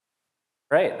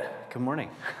Right. Good morning.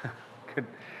 Good.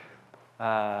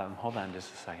 Hold on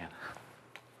just a second.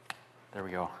 There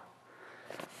we go.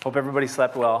 Hope everybody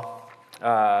slept well.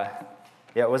 Yeah,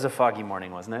 it was a foggy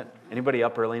morning, wasn't it? Anybody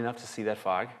up early enough to see that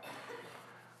fog?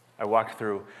 I walked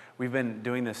through. We've been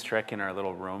doing this trick in our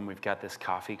little room. We've got this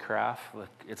coffee carafe.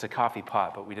 It's a coffee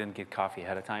pot, but we didn't get coffee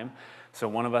ahead of time. So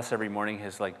one of us every morning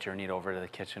has journeyed over to the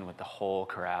kitchen with the whole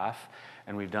carafe,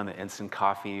 and we've done the instant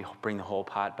coffee, bring the whole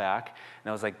pot back. And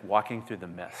I was walking through the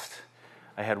mist.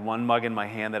 I had one mug in my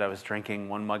hand that I was drinking,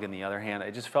 one mug in the other hand. I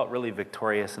just felt really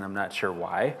victorious, and I'm not sure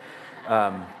why.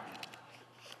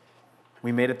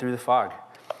 We made it through the fog.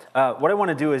 What I want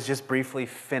to do is just briefly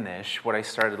finish what I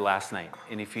started last night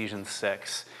in Ephesians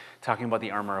 6, talking about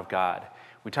the armor of God.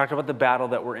 We talked about the battle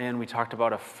that we're in. We talked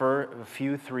about a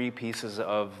few three pieces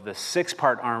of the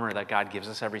six-part armor that God gives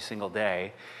us every single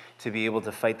day to be able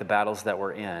to fight the battles that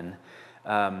we're in.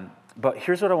 But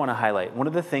here's what I want to highlight. One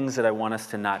of the things that I want us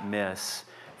to not miss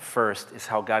first is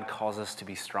how God calls us to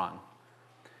be strong.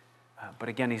 But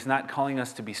again, he's not calling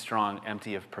us to be strong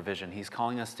empty of provision. He's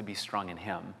calling us to be strong in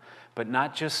him. But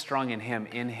not just strong in him,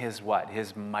 in his what?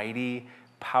 His mighty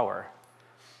power.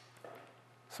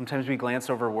 Sometimes we glance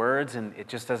over words and it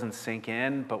just doesn't sink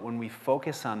in. But when we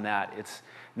focus on that, it's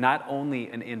not only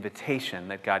an invitation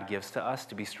that God gives to us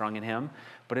to be strong in him,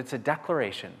 but it's a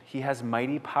declaration. He has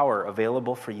mighty power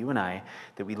available for you and I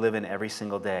that we live in every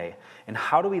single day. And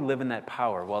how do we live in that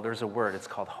power? Well, there's a word. It's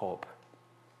called hope.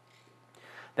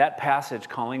 That passage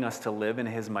calling us to live in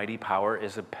his mighty power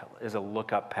is a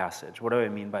look-up passage. What do I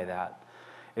mean by that?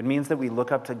 It means that we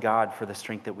look up to God for the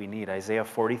strength that we need. Isaiah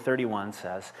 40:31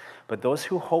 says, "But those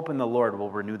who hope in the Lord will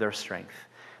renew their strength.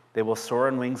 They will soar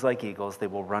on wings like eagles. They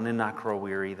will run and not grow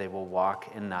weary. They will walk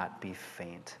and not be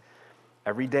faint."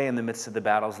 Every day in the midst of the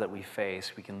battles that we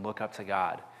face, we can look up to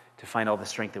God to find all the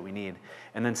strength that we need.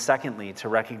 And then secondly, to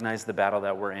recognize the battle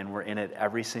that we're in it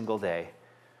every single day.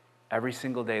 Every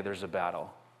single day there's a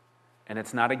battle. And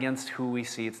it's not against who we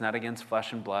see. It's not against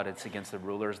flesh and blood. It's against the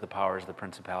rulers, the powers, the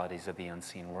principalities of the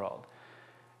unseen world.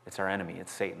 It's our enemy.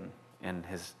 It's Satan and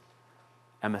his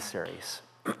emissaries.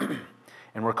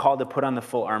 And we're called to put on the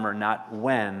full armor, not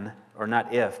when, or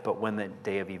not if, but when the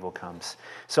day of evil comes.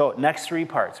 So next three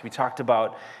parts. We talked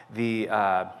about the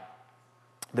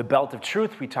belt of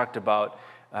truth. We talked about...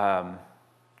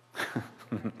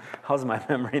 How's my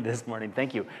memory this morning?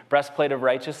 Thank you. Breastplate of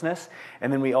righteousness.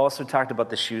 And then we also talked about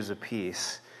the shoes of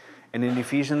peace. And in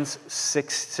Ephesians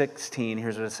 6:16,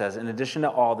 here's what it says. In addition to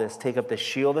all this, take up the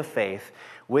shield of faith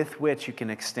with which you can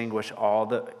extinguish all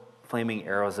the flaming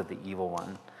arrows of the evil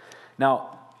one.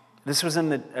 Now, this was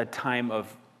in a time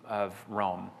of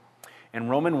Rome. And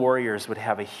Roman warriors would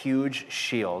have a huge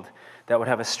shield that would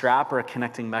have a strap or a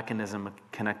connecting mechanism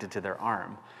connected to their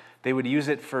arm. They would use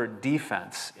it for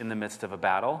defense in the midst of a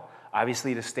battle,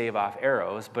 obviously to stave off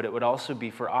arrows, but it would also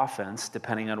be for offense,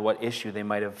 depending on what issue they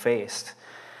might have faced.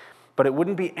 But it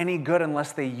wouldn't be any good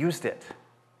unless they used it.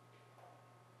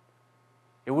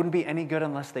 It wouldn't be any good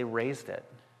unless they raised it.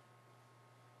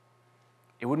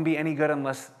 It wouldn't be any good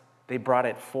unless they brought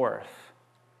it forth.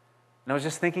 And I was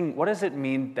just thinking, what does it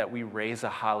mean that we raise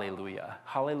a hallelujah?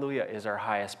 Hallelujah is our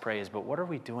highest praise, but what are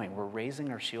we doing? We're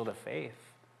raising our shield of faith.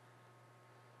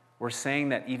 We're saying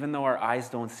that even though our eyes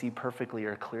don't see perfectly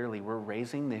or clearly, we're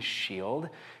raising this shield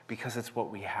because it's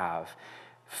what we have.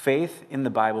 Faith in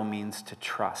the Bible means to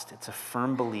trust. It's a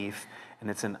firm belief, and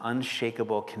it's an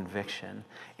unshakable conviction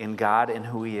in God and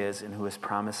who he is and who his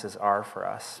promises are for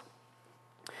us.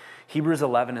 Hebrews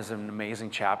 11 is an amazing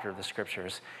chapter of the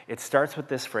scriptures. It starts with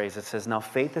this phrase. It says, "Now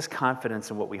faith is confidence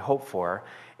in what we hope for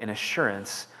and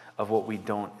assurance of what we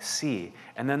don't see."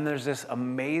 And then there's this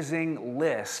amazing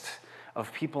list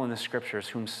of people in the scriptures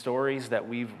whom stories that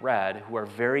we've read who are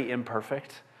very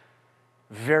imperfect,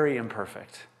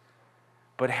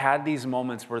 but had these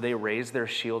moments where they raised their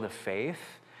shield of faith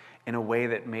in a way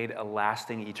that made a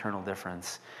lasting eternal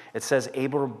difference. It says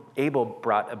Abel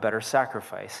brought a better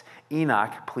sacrifice.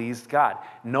 Enoch pleased God.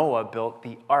 Noah built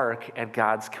the ark at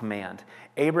God's command.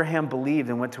 Abraham believed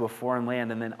and went to a foreign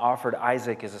land and then offered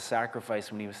Isaac as a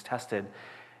sacrifice when he was tested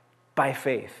by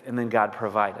faith, and then God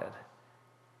provided.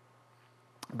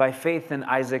 By faith, then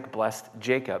Isaac blessed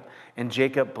Jacob, and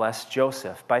Jacob blessed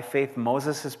Joseph. By faith,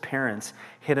 Moses' parents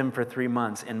hid him for 3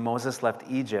 months, and Moses left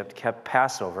Egypt, kept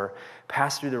Passover,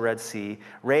 passed through the Red Sea.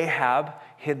 Rahab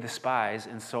hid the spies,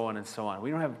 and so on and so on. We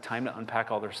don't have time to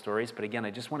unpack all their stories, but again,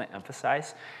 I just want to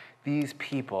emphasize these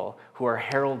people who are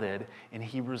heralded in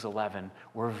Hebrews 11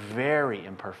 were very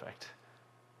imperfect,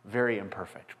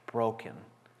 broken,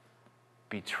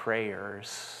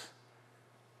 betrayers,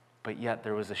 but yet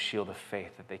there was a shield of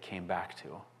faith that they came back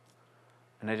to.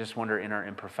 And I just wonder, in our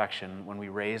imperfection, when we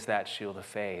raise that shield of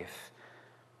faith,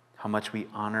 how much we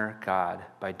honor God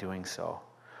by doing so.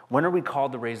 When are we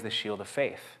called to raise the shield of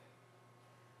faith?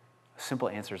 The simple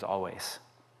answer is always.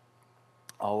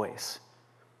 Always.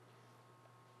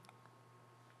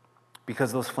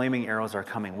 Because those flaming arrows are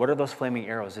coming. What are those flaming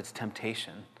arrows? It's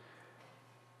temptation.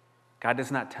 God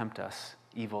does not tempt us.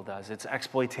 Evil does. It's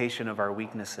exploitation of our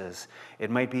weaknesses. It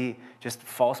might be just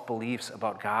false beliefs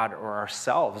about God or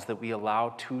ourselves that we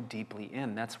allow too deeply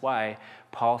in. That's why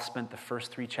Paul spent the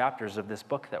first 3 chapters of this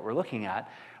book that we're looking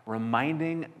at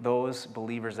reminding those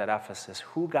believers at Ephesus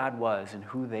who God was and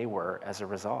who they were as a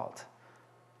result.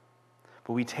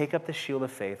 But we take up the shield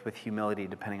of faith with humility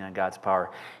depending on God's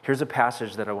power. Here's a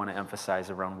passage that I want to emphasize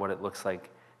around what it looks like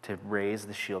to raise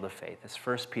the shield of faith. It's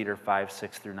 1 Peter 5,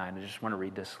 6 through 9. I just want to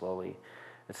read this slowly.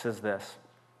 It says this: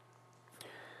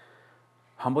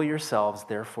 "Humble yourselves,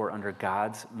 therefore, under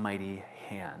God's mighty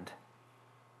hand,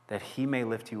 that he may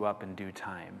lift you up in due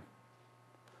time."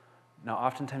 Now,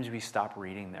 oftentimes we stop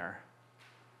reading there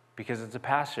because it's a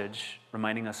passage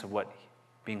reminding us of what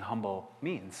being humble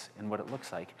means and what it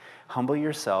looks like. "Humble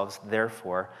yourselves,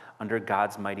 therefore, under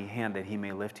God's mighty hand, that he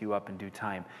may lift you up in due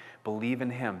time. Believe in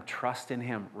him, trust in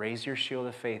him, raise your shield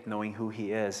of faith, knowing who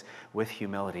he is, with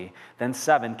humility. Then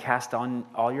 7, cast on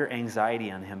all your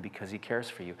anxiety on him because he cares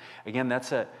for you." Again,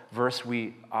 that's a verse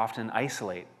we often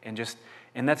isolate and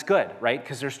that's good, right?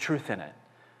 Because there's truth in it.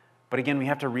 But again, we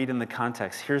have to read in the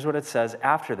context. Here's what it says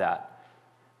after that: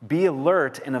 "Be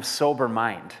alert and of sober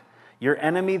mind. Your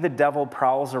enemy, the devil,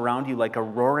 prowls around you like a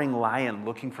roaring lion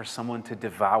looking for someone to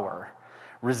devour.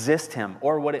 Resist him,"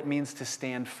 or what it means to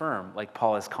stand firm, like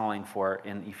Paul is calling for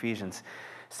in Ephesians.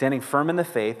 "Standing firm in the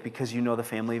faith, because you know the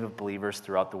family of believers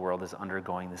throughout the world is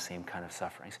undergoing the same kind of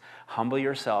sufferings." Humble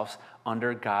yourselves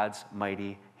under God's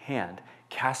mighty hand.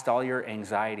 Cast all your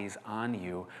anxieties on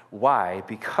you. Why?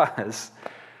 Because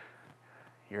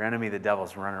your enemy, the devil,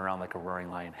 is running around like a roaring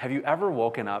lion. Have you ever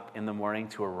woken up in the morning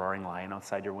to a roaring lion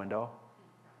outside your window?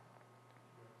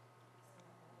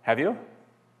 Have you?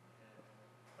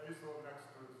 I used to live next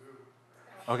to the zoo.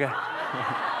 Okay.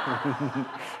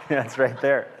 That's right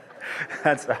there.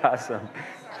 That's awesome.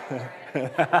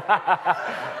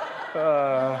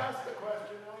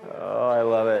 Oh, I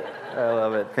love it. I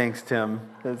love it. Thanks, Tim.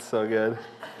 That's so good.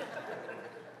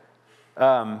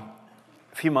 A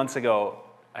few months ago,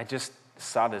 I just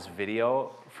saw this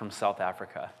video from South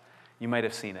Africa. You might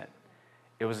have seen it.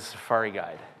 It was a safari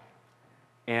guide.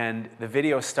 And the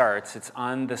video starts, it's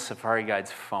on the safari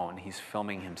guide's phone. He's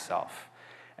filming himself.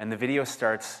 And the video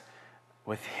starts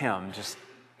with him just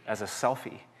as a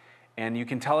selfie. And you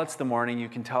can tell it's the morning. You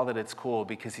can tell that it's cool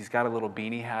because he's got a little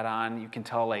beanie hat on. You can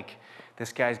tell, like,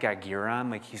 this guy's got gear on,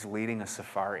 like he's leading a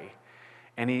safari.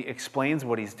 And he explains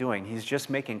what he's doing. He's just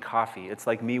making coffee. It's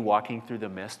like me walking through the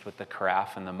mist with the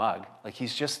carafe and the mug. Like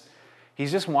he's just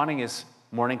wanting his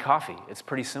morning coffee. It's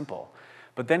pretty simple.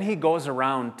 But then he goes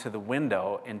around to the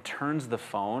window and turns the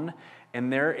phone,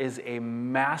 and there is a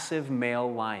massive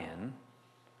male lion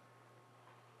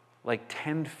like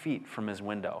 10 feet from his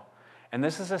window. And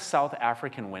this is a South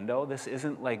African window. This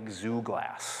isn't like zoo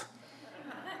glass.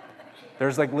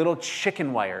 There's like little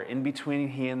chicken wire in between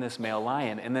he and this male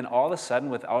lion. And then all of a sudden,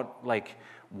 without like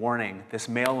warning, this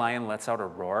male lion lets out a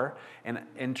roar.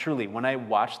 And truly, when I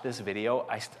watched this video,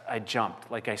 I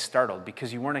jumped, like I startled,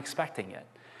 because you weren't expecting it.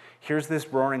 Here's this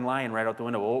roaring lion right out the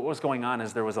window. Well, what was going on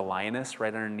is there was a lioness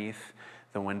right underneath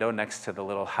the window next to the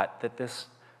little hut that this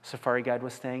safari guide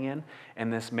was staying in.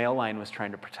 And this male lion was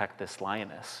trying to protect this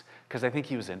lioness because I think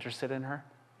he was interested in her.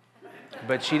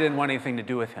 But she didn't want anything to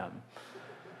do with him.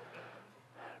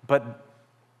 But,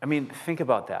 I mean, think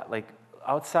about that. Like,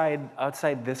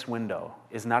 outside this window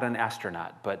is not an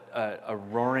astronaut, but a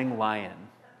roaring lion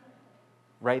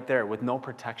right there with no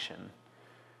protection.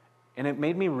 And it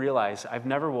made me realize, I've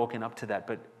never woken up to that,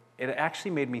 but it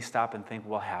actually made me stop and think,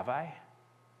 well, have I?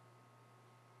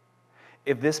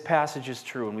 If this passage is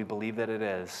true, and we believe that it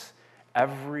is,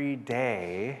 every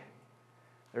day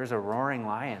there's a roaring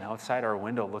lion outside our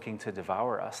window looking to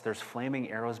devour us. There's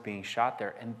flaming arrows being shot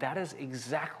there. And that is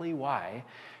exactly why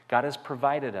God has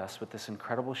provided us with this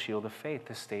incredible shield of faith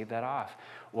to stave that off.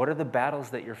 What are the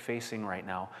battles that you're facing right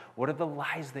now? What are the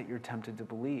lies that you're tempted to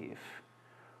believe?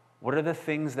 What are the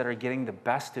things that are getting the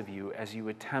best of you as you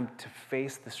attempt to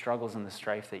face the struggles and the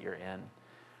strife that you're in?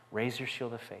 Raise your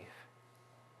shield of faith.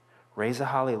 Raise a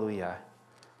hallelujah.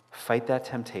 Fight that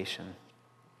temptation.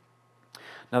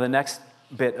 Now, the next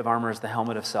bit of armor is the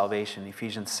helmet of salvation.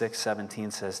 Ephesians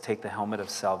 6:17 says, take the helmet of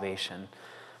salvation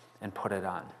and put it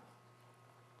on.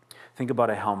 Think about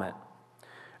a helmet.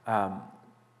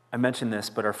 I mentioned this,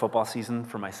 but our football season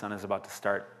for my son is about to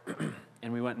start.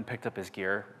 and we went and picked up his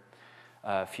gear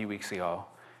a few weeks ago,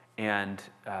 and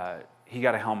he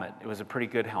got a helmet. It was a pretty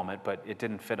good helmet, but it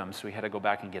didn't fit him, so we had to go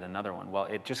back and get another one. Well,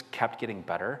 it just kept getting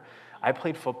better. I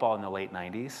played football in the late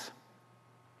 90s.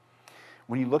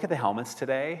 When you look at the helmets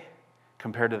today,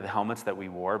 compared to the helmets that we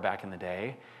wore back in the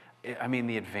day, I mean,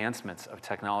 the advancements of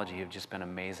technology have just been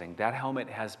amazing. That helmet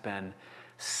has been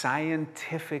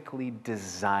scientifically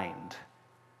designed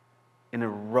in a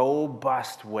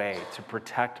robust way to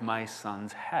protect my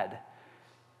son's head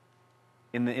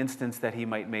in the instance that he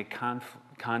might make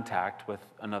contact with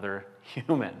another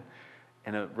human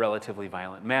in a relatively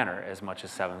violent manner, as much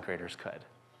as 7th graders could.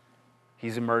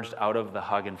 He's emerged out of the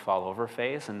hug and fall over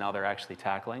phase, and now they're actually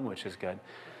tackling, which is good.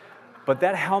 But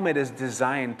that helmet is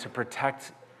designed to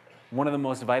protect one of the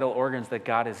most vital organs that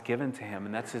God has given to him,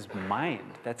 and that's his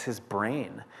mind, that's his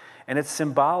brain. And it's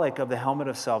symbolic of the helmet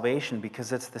of salvation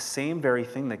because it's the same very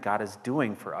thing that God is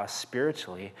doing for us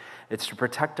spiritually. It's to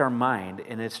protect our mind,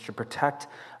 and it's to protect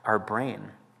our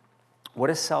brain. What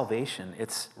is salvation?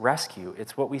 It's rescue.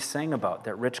 It's what we sang about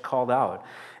that Rich called out.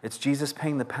 It's Jesus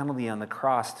paying the penalty on the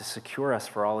cross to secure us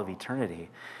for all of eternity.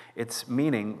 It's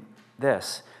meaning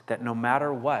this, that no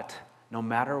matter what,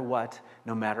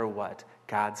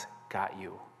 God's got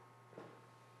you.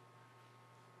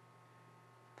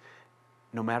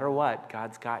 No matter what,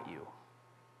 God's got you.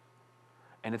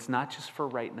 And it's not just for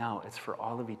right now, it's for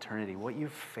all of eternity. What you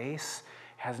face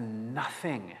has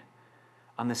nothing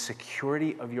on the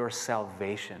security of your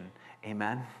salvation.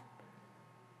 Amen?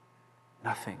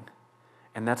 Nothing.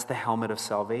 And that's the helmet of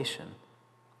salvation.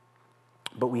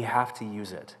 But we have to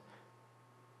use it.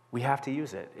 We have to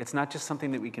use it. It's not just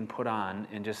something that we can put on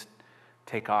and just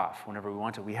take off whenever we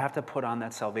want to. We have to put on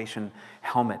that salvation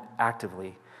helmet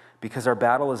actively because our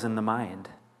battle is in the mind.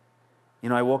 You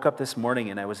know, I woke up this morning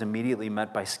and I was immediately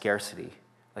met by scarcity.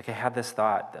 Like I had this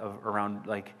thought around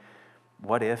like,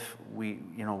 what if we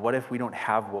don't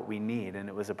have what we need? And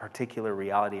it was a particular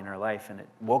reality in our life, and it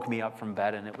woke me up from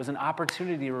bed, and it was an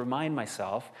opportunity to remind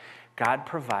myself, God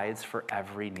provides for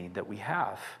every need that we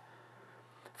have.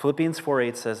 Philippians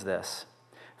 4:8 says this,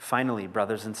 "Finally,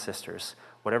 brothers and sisters,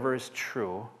 whatever is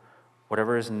true,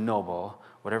 whatever is noble,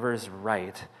 whatever is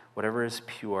right, whatever is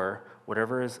pure,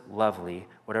 whatever is lovely,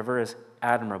 whatever is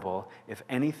admirable, if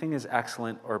anything is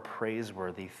excellent or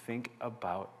praiseworthy, think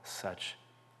about such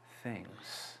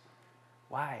things."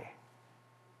 Why?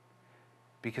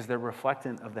 Because they're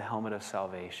reflectant of the helmet of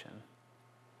salvation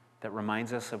that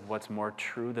reminds us of what's more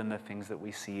true than the things that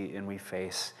we see and we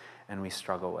face and we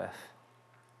struggle with.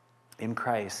 In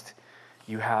Christ,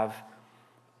 you have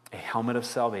a helmet of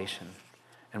salvation,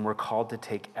 and we're called to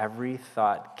take every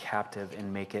thought captive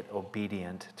and make it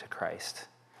obedient to Christ.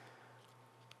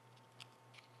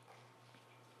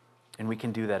 And we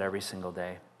can do that every single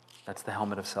day. That's the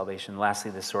helmet of salvation.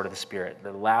 Lastly, the sword of the Spirit,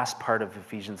 the last part of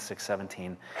Ephesians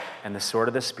 6:17, and the sword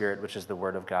of the Spirit, which is the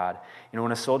word of God. You know,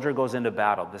 when a soldier goes into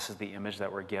battle, this is the image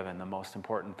that we're given. The most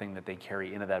important thing that they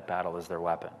carry into that battle is their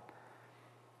weapon.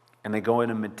 And they go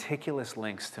into meticulous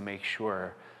lengths to make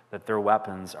sure that their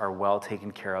weapons are well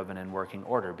taken care of and in working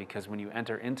order, because when you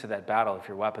enter into that battle, if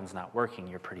your weapon's not working,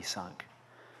 you're pretty sunk.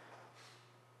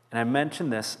 And I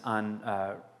mentioned this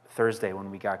on Thursday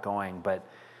when we got going, but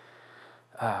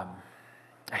I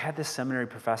had this seminary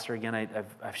professor, again,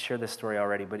 I've shared this story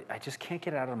already, but I just can't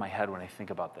get it out of my head when I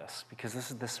think about this, because this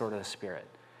is the sword of the Spirit.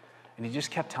 And he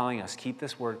just kept telling us, keep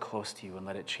this word close to you and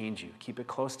let it change you. Keep it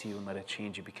close to you and let it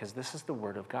change you, because this is the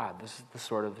word of God. This is the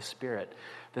sword of the Spirit.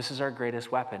 This is our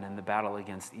greatest weapon in the battle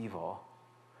against evil,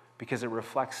 because it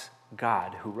reflects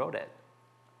God who wrote it.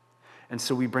 And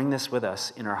so we bring this with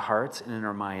us in our hearts and in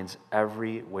our minds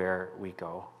everywhere we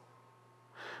go.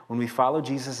 When we follow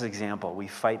Jesus' example, we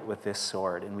fight with this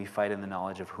sword, and we fight in the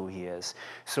knowledge of who he is.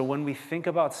 So when we think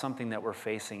about something that we're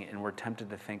facing and we're tempted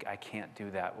to think, I can't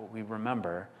do that, what we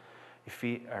remember,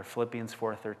 Philippians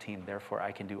 4:13, therefore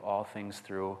I can do all things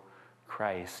through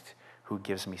Christ who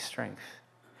gives me strength.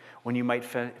 When you might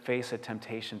face a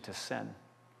temptation to sin.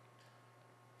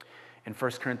 In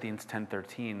 1 Corinthians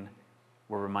 10:13,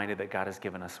 we're reminded that God has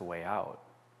given us a way out.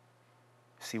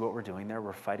 See what we're doing there?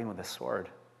 We're fighting with a sword.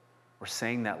 We're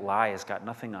saying that lie has got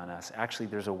nothing on us. Actually,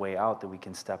 there's a way out that we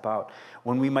can step out.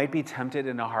 When we might be tempted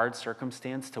in a hard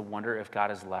circumstance to wonder if God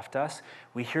has left us,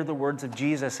 we hear the words of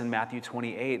Jesus in Matthew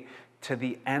 28, to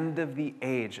the end of the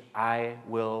age, I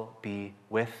will be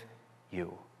with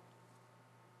you.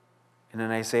 And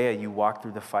in Isaiah, you walk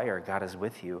through the fire, God is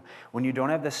with you. When you don't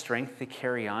have the strength to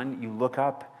carry on, you look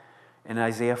up. And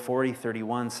Isaiah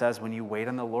 40:31 says, when you wait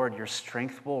on the Lord, your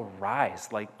strength will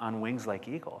rise like on wings like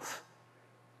eagles.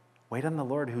 Wait on the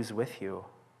Lord who's with you.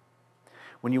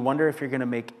 When you wonder if you're going to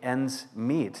make ends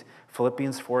meet,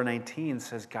 Philippians 4:19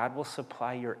 says God will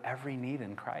supply your every need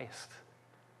in Christ.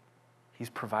 He's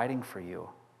providing for you.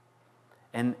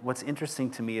 And what's interesting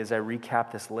to me as I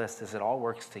recap this list is it all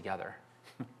works together.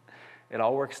 It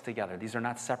all works together. These are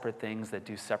not separate things that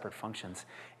do separate functions.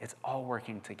 It's all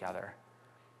working together.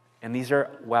 And these are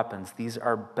weapons. These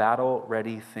are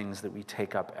battle-ready things that we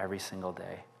take up every single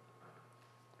day.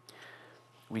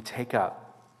 We take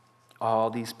up all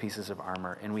these pieces of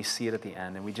armor, and we see it at the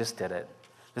end, and we just did it.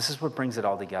 This is what brings it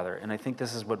all together, and I think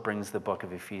this is what brings the book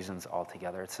of Ephesians all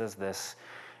together. It says this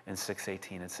in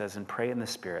 6:18. It says, "And pray in the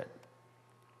Spirit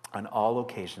on all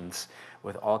occasions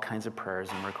with all kinds of prayers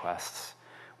and requests.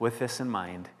 With this in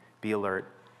mind, be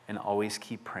alert and always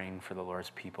keep praying for the Lord's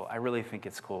people." I really think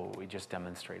it's cool what we just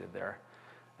demonstrated there.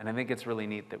 And I think it's really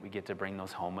neat that we get to bring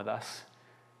those home with us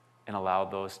and allow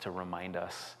those to remind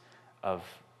us of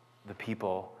the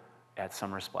people at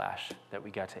Summer Splash that we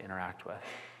got to interact with.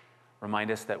 Remind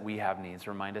us that we have needs.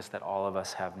 Remind us that all of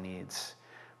us have needs.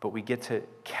 But we get to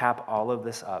cap all of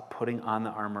this up, putting on the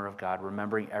armor of God,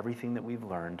 remembering everything that we've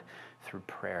learned through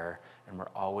prayer, and we're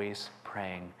always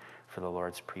praying for the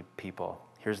Lord's people.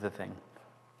 Here's the thing.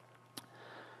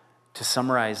 To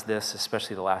summarize this,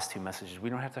 especially the last two messages, we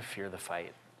don't have to fear the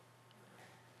fight.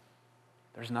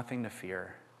 There's nothing to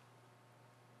fear.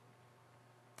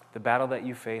 The battle that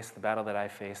you face, the battle that I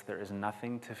face, there is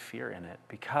nothing to fear in it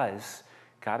because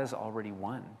God has already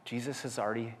won. Jesus has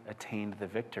already attained the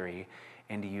victory,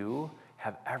 and you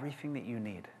have everything that you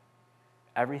need.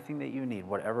 Everything that you need,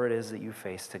 whatever it is that you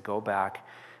face, to go back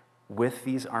with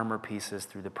these armor pieces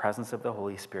through the presence of the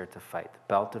Holy Spirit to fight. The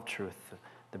belt of truth,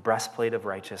 the breastplate of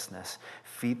righteousness,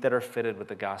 feet that are fitted with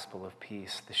the gospel of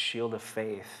peace, the shield of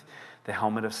faith, the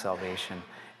helmet of salvation,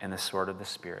 and the sword of the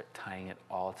Spirit, tying it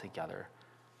all together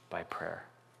by prayer,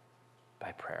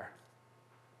 by prayer,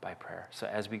 by prayer. So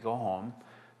as we go home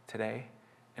today,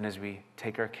 and as we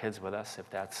take our kids with us, if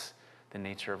that's the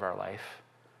nature of our life,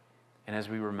 and as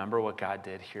we remember what God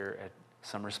did here at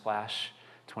Summer Splash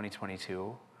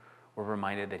 2022, we're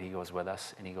reminded that he goes with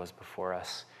us and he goes before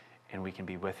us, and we can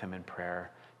be with him in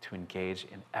prayer to engage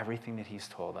in everything that he's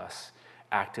told us,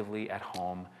 actively at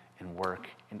home, and work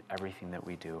in everything that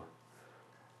we do.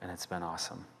 And it's been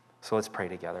awesome. So let's pray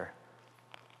together.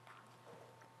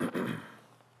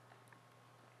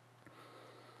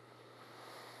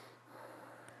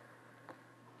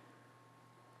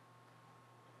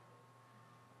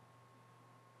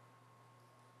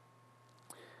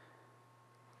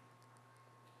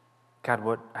 God,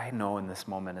 what I know in this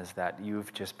moment is that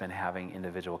you've just been having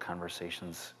individual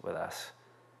conversations with us.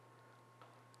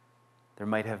 There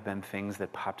might have been things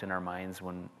that popped in our minds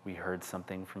when we heard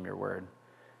something from your word,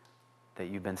 that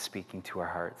you've been speaking to our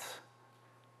hearts.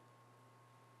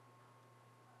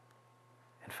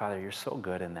 And Father, you're so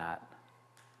good in that.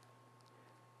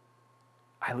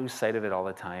 I lose sight of it all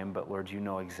the time, but Lord, you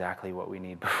know exactly what we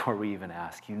need before we even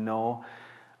ask. You know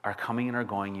our coming and our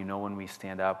going. You know when we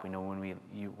stand up. We know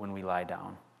when we lie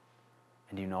down.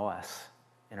 And you know us.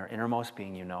 In our innermost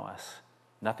being, you know us.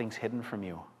 Nothing's hidden from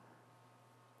you.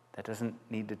 That doesn't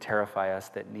need to terrify us.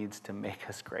 That needs to make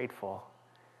us grateful.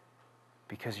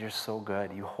 Because you're so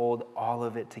good. You hold all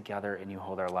of it together, and you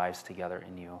hold our lives together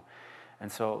in you.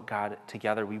 And so, God,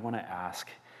 together we want to ask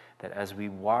that as we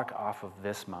walk off of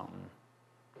this mountain,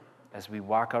 as we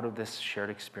walk out of this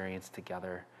shared experience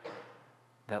together,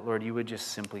 that, Lord, you would just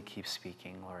simply keep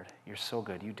speaking, Lord. You're so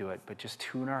good. You do it. But just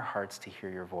tune our hearts to hear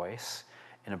your voice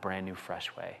in a brand new,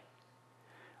 fresh way.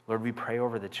 Lord, we pray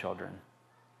over the children.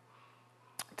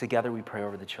 Together we pray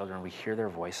over the children. We hear their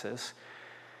voices.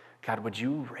 God, would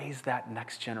you raise that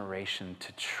next generation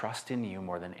to trust in you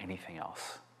more than anything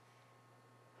else?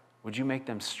 Would you make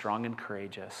them strong and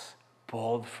courageous,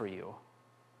 bold for you?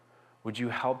 Would you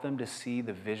help them to see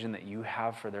the vision that you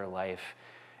have for their life?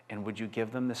 And would you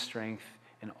give them the strength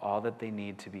and all that they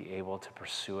need to be able to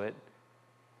pursue it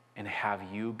and have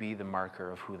you be the marker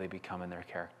of who they become in their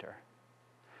character?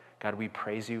 God, we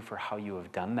praise you for how you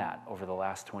have done that over the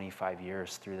last 25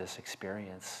 years through this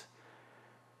experience.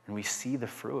 And we see the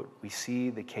fruit. We see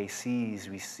the KCs.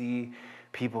 We see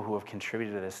people who have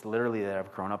contributed to this, literally that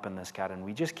have grown up in this, God, and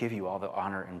we just give you all the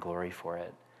honor and glory for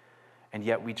it. And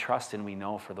yet we trust and we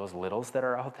know for those littles that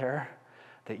are out there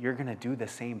that you're going to do the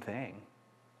same thing,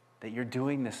 that you're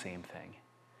doing the same thing.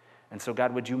 And so,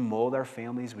 God, would you mold our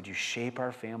families? Would you shape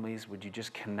our families? Would you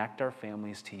just connect our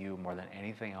families to you more than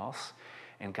anything else?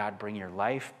 And God, bring your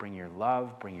life, bring your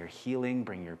love, bring your healing,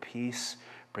 bring your peace,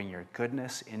 bring your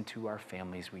goodness into our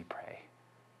families, we pray.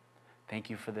 Thank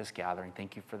you for this gathering.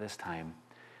 Thank you for this time.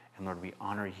 And Lord, we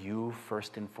honor you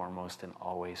first and foremost and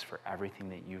always for everything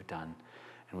that you've done.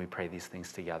 And we pray these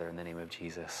things together in the name of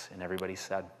Jesus. And everybody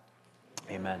said,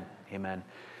 amen. Amen.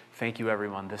 Thank you,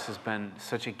 everyone. This has been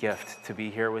such a gift to be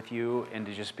here with you and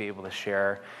to just be able to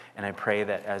share. And I pray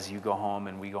that as you go home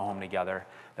and we go home together,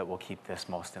 that we'll keep this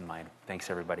most in mind. Thanks,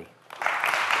 everybody.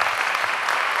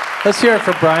 Let's hear it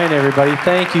for Brian, everybody.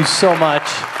 Thank you so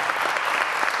much.